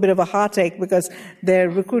little bit of a heartache because their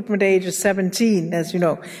recruitment age is 17, as you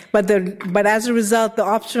know. But as a result, the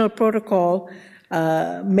optional protocol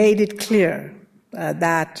made it clear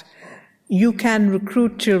that you can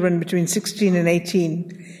recruit children between 16 and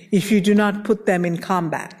 18 if you do not put them in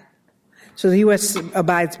combat. So the U.S.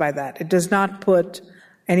 abides by that. It does not put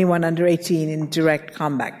anyone under 18 in direct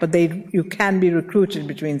combat, but you can be recruited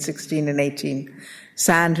between 16 and 18.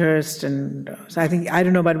 Sandhurst and I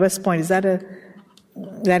don't know about West Point.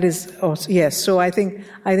 Yes. So I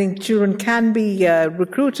think children can be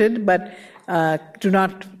recruited, but do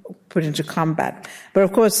not put into combat. But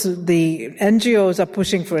of course, the NGOs are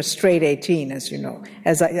pushing for a straight 18, as you know,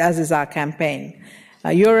 as is our campaign.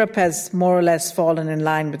 Europe has more or less fallen in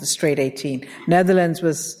line with the straight 18. Netherlands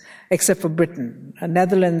was, except for Britain,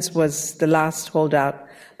 Netherlands was the last holdout,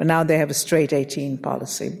 but now they have a straight 18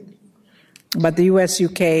 policy. But the US,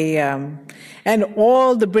 UK, and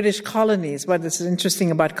all the British colonies, what is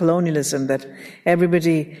interesting about colonialism, that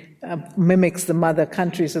everybody mimics the mother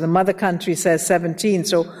country. So the mother country says 17,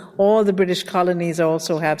 so all the British colonies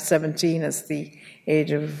also have 17 as the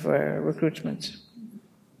age of recruitment.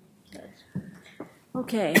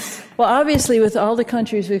 Okay. Well, obviously, with all the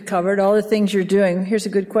countries we've covered, all the things you're doing, here's a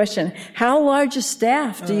good question. How large a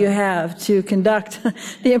staff do you have to conduct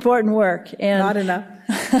the important work? Not enough.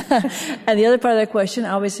 And the other part of that question,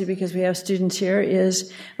 obviously, because we have students here,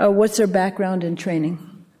 is what's their background in training?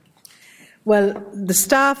 Well, the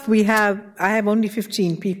staff I have only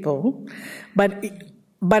 15 people,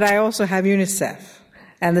 but I also have UNICEF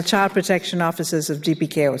and the child protection officers of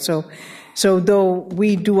DPKO. So though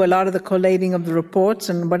we do a lot of the collating of the reports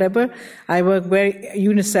and whatever,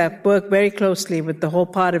 UNICEF work very closely with the whole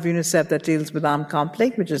part of UNICEF that deals with armed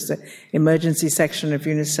conflict, which is the emergency section of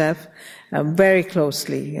UNICEF, very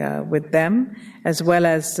closely with them, as well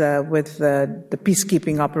as with the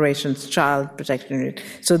peacekeeping operations child protection unit.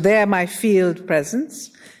 So they're my field presence.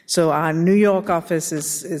 So our New York office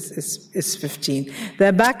is 15.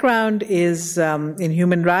 Their background is in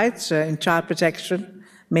human rights, in child protection,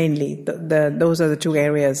 mainly. Those are the two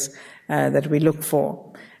areas that we look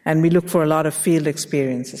for. And we look for a lot of field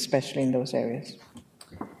experience, especially in those areas.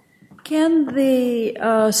 Can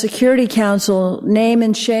the Security Council name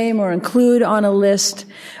and shame or include on a list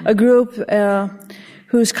a group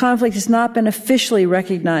whose conflict has not been officially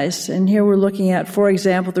recognized? And here we're looking at, for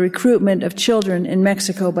example, the recruitment of children in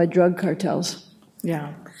Mexico by drug cartels.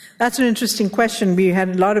 Yeah, that's an interesting question. We had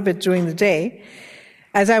a lot of it during the day.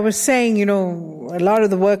 As I was saying, a lot of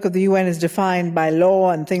the work of the UN is defined by law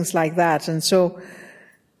and things like that. And so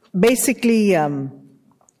basically, to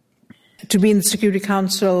be in the Security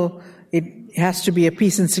Council, it has to be a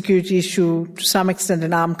peace and security issue, to some extent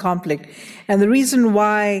an armed conflict. And the reason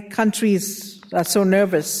why countries are so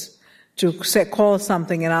nervous to call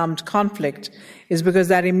something an armed conflict is because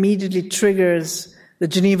that immediately triggers the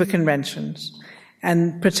Geneva Conventions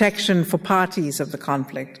and protection for parties of the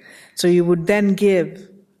conflict. So you would then give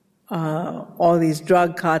all these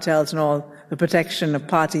drug cartels and all the protection of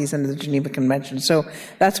parties under the Geneva Convention. So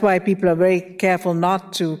that's why people are very careful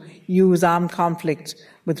not to use armed conflict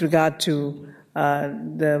with regard to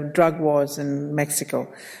the drug wars in Mexico.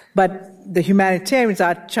 But the humanitarians,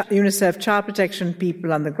 our UNICEF child protection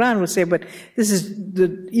people on the ground will say, but this is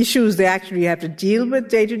the issues they actually have to deal with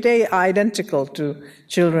day to day are identical to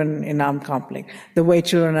children in armed conflict. The way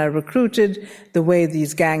children are recruited, the way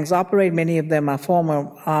these gangs operate, many of them are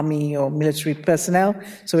former army or military personnel,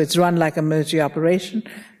 so it's run like a military operation.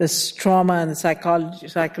 This trauma and the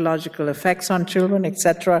psychological effects on children,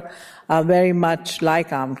 etc., are very much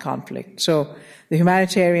like armed conflict. So the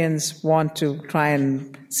humanitarians want to try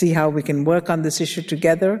and see how we can work on this issue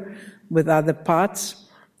together with other parts,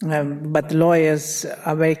 but the lawyers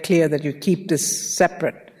are very clear that you keep this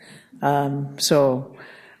separate.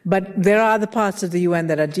 But there are other parts of the UN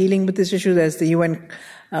that are dealing with this issue. There's the UN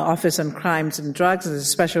Office on Crimes and Drugs. There's a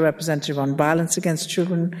special representative on violence against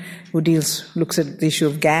children who looks at the issue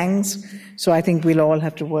of gangs. So I think we'll all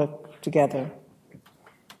have to work together.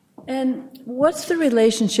 And what's the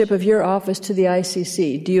relationship of your office to the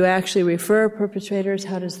ICC? Do you actually refer perpetrators?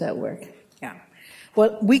 How does that work? Yeah.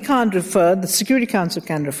 Well, we can't refer. The Security Council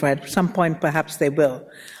can refer. At some point, perhaps they will.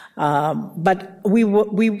 But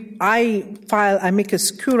I file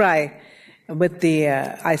amicus curiae with the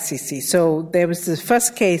ICC. So there was the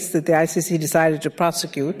first case that the ICC decided to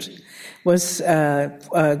prosecute was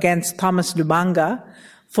against Thomas Lubanga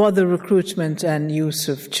for the recruitment and use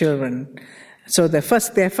of children. So their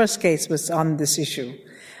first case was on this issue.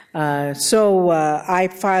 So I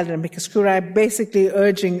filed an amicus curiae, basically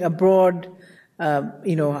urging a broad,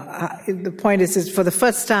 the point is for the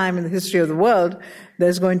first time in the history of the world,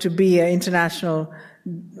 there's going to be an international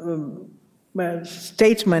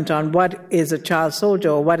statement on what is a child soldier,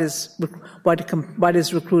 or what is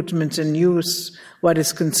recruitment and use, what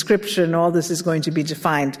is conscription. All this is going to be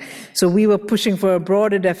defined. So we were pushing for a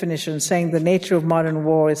broader definition, saying the nature of modern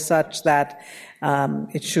war is such that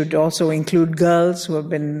it should also include girls who have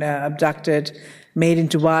been abducted, made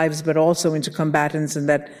into wives, but also into combatants, and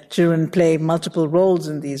that children play multiple roles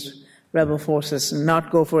in these rebel forces and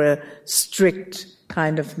not go for a strict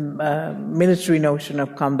kind of military notion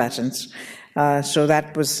of combatants. So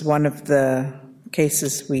that was one of the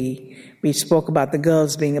cases we spoke about, the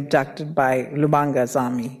girls being abducted by Lubanga's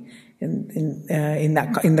army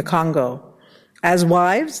in the Congo as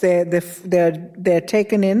wives. They're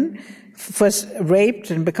taken in, first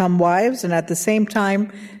raped and become wives, and at the same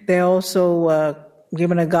time they're also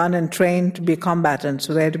given a gun and trained to be combatants.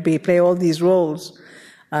 So they had to play all these roles.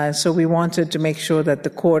 So we wanted to make sure that the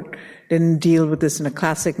court didn't deal with this in a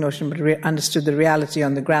classic notion, but understood the reality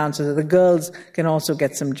on the ground, so that the girls can also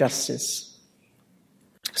get some justice.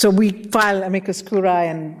 So we file amicus curiae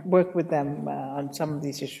and work with them on some of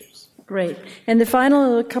these issues. Great. And the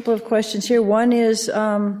final couple of questions here. One is,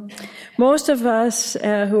 most of us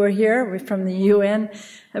who are here from the UN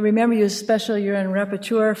remember you as Special UN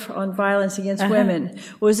Rapporteur on violence against women.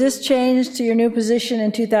 Was this change to your new position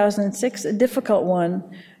in 2006 a difficult one,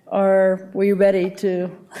 or were you ready to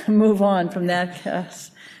move on from that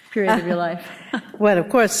period of your life? Well, of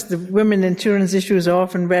course, the women and children's issues are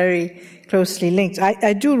often very closely linked.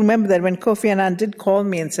 I do remember that when Kofi Annan did call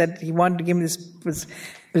me and said he wanted to give me this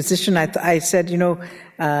position, I said,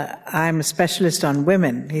 I'm a specialist on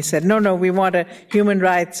women. He said, no, we want a human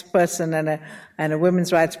rights person and a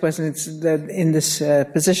women's rights person in this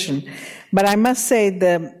position. But I must say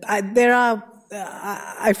I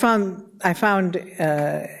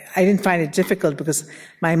didn't find it difficult because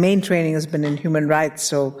my main training has been in human rights,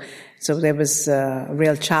 so there was a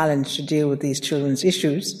real challenge to deal with these children's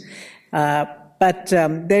issues. But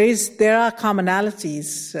there are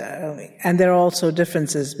commonalities, and there are also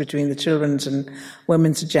differences between the children's and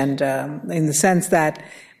women's agenda, in the sense that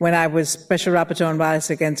when I was Special Rapporteur on Violence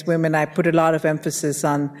Against Women, I put a lot of emphasis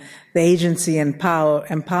on the agency and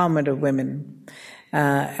empowerment of women,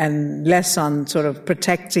 and less on sort of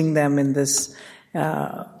protecting them in this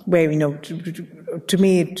way. To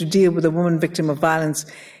me, to deal with a woman victim of violence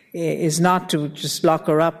is not to just lock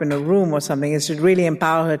her up in a room or something. It's to really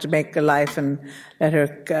empower her to make a life and let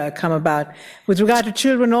her come about. With regard to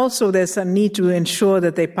children also, there's a need to ensure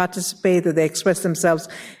that they participate, that they express themselves.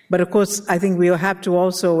 But of course, I think we'll have to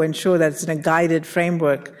also ensure that it's in a guided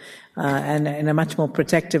framework and in a much more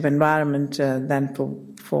protective environment than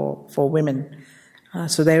for women.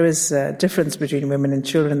 So there is a difference between women and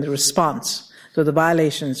children, the response. So the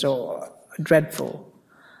violations are dreadful.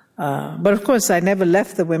 But of course, I never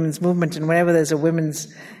left the women's movement, and whenever there's a women's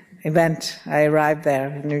event, I arrive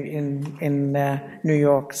there in New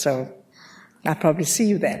York, so I'll probably see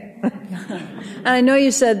you there. And I know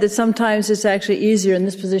you said that sometimes it's actually easier in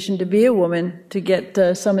this position to be a woman to get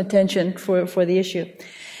some attention for the issue.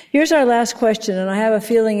 Here's our last question, and I have a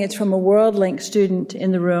feeling it's from a WorldLink student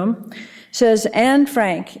in the room. It says, Anne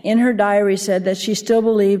Frank, in her diary, said that she still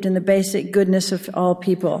believed in the basic goodness of all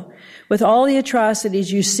people. With all the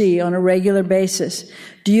atrocities you see on a regular basis,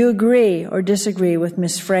 do you agree or disagree with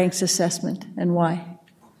Ms. Frank's assessment, and why?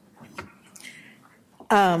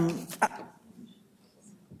 I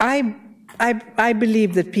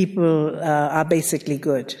believe that people are basically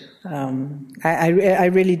good. I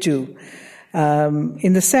really do.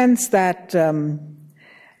 In the sense that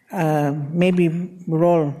maybe we're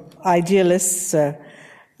all idealists.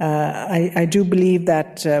 I do believe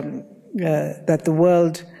that the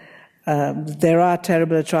world, there are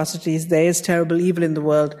terrible atrocities, there is terrible evil in the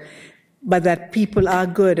world, but that people are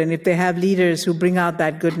good, and if they have leaders who bring out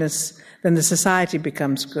that goodness, then the society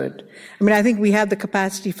becomes good. I mean, I think we have the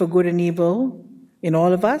capacity for good and evil in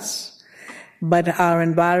all of us, but our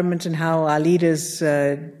environment and how our leaders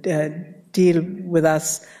deal with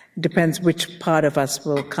us depends which part of us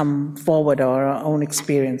will come forward, or our own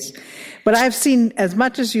experience. But I've seen, as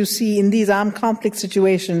much as you see in these armed conflict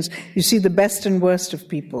situations, you see the best and worst of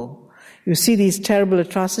people. You see these terrible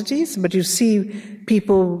atrocities, but you see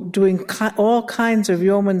people doing all kinds of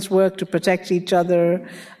yeoman's work to protect each other,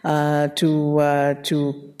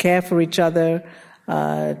 to care for each other,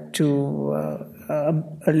 a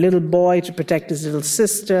little boy to protect his little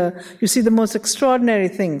sister. You see the most extraordinary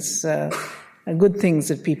things, good things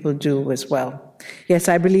that people do as well. Yes,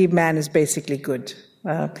 I believe man is basically good.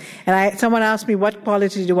 Someone asked me, what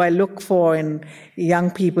quality do I look for in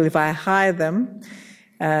young people if I hire them?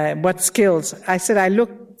 What skills? I said I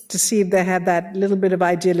look to see if they have that little bit of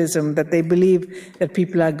idealism, that they believe that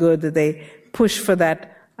people are good, that they push for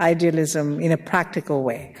that idealism in a practical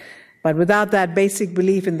way. But without that basic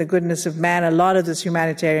belief in the goodness of man, a lot of this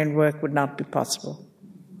humanitarian work would not be possible.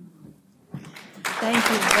 Thank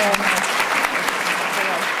you very much.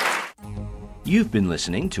 You've been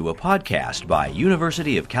listening to a podcast by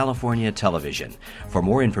University of California Television. For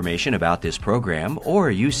more information about this program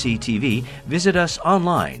or UCTV, visit us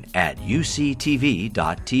online at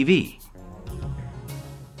uctv.tv.